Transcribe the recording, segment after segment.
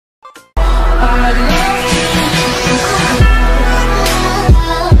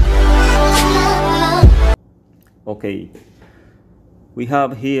Okay, we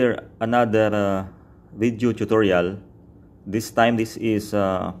have here another video tutorial. This time this is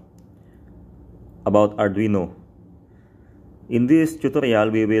about Arduino. In this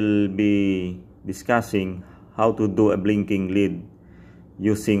tutorial we will be discussing how to do a blinking LED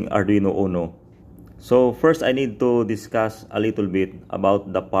using Arduino Uno. So first I need to discuss a little bit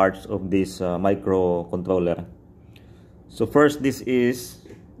about the parts of this microcontroller. So first, this is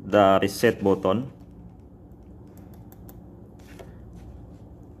the reset button.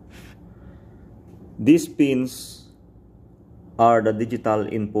 These pins are the digital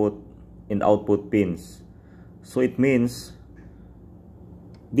input and output pins. So it means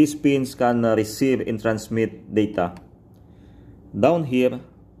these pins can receive and transmit data. Down here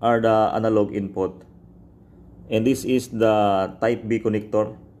are the analog input, and this is the type B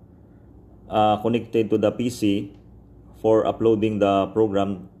connector connected to the PC for uploading the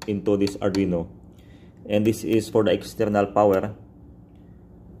program into this Arduino, and this is for the external power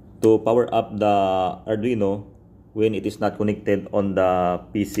to power up the Arduino when it is not connected on the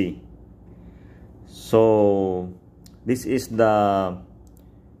PC. So this is the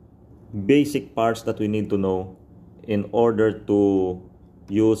basic parts that we need to know in order to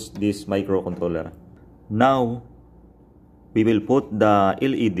use this microcontroller. Now we will put the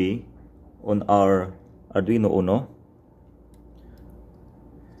LED on our Arduino Uno.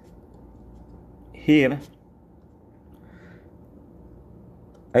 Here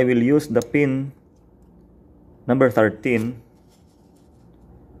I will use the pin number 13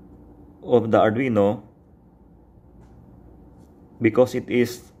 of the Arduino because it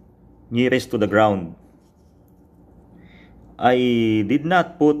is nearest to the ground. I did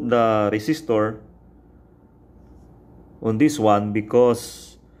not put the resistor on this one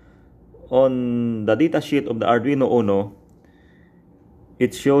because on the datasheet of the Arduino Uno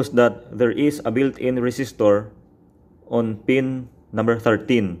it shows that there is a built-in resistor on pin number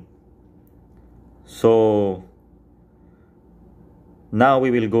 13. So now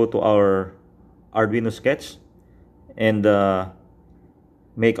we will go to our Arduino sketch and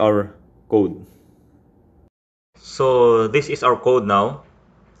make our code. So this is our code now.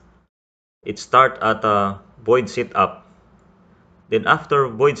 It starts at void setup. Then after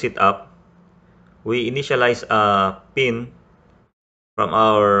void setup, we initialize a pin from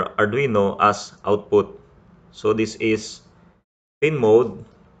our Arduino as output. So this is pin mode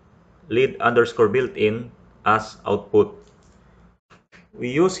LED underscore built-in as output. We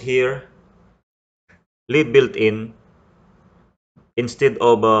use here LED built-in instead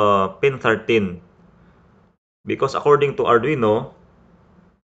of pin 13 because according to Arduino,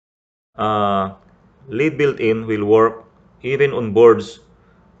 LED built-in will work even on boards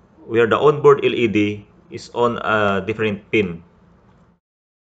where the onboard LED is on a different pin.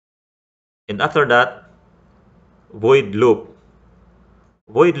 And after that, void loop.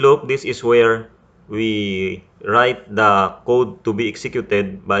 Void loop, this is where we write the code to be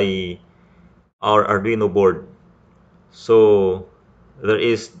executed by our Arduino board. So there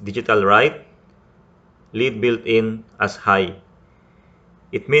is digital write, LED built-in as high.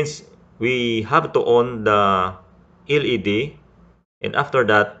 It means we have to on the LED, and after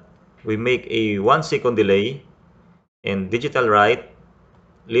that we make a 1 second delay and digital write,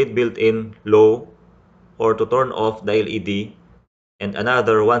 LED built-in low, or to turn off the LED, and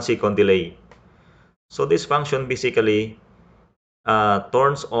another 1 second delay. So this function basically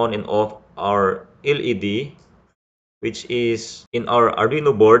turns on and off our LED, which is in our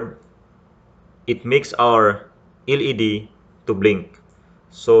Arduino board. It makes our LED to blink.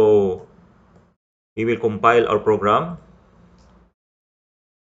 So we will compile our program.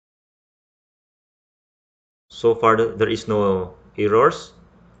 So far there is no errors.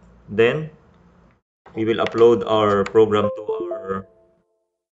 Then we will upload our program to our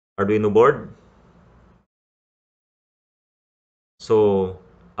Arduino board. So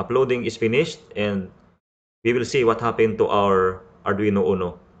uploading is finished, and we will see what happened to our Arduino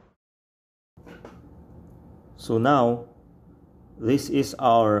Uno. So now this is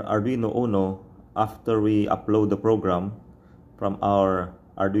our Arduino Uno after we upload the program from our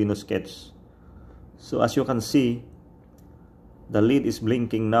Arduino sketch. So as you can see, the LED is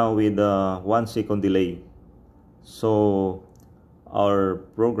blinking now with a 1 second delay. So our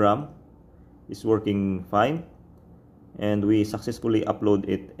program is working fine, and we successfully upload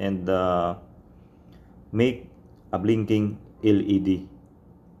it and make a blinking LED.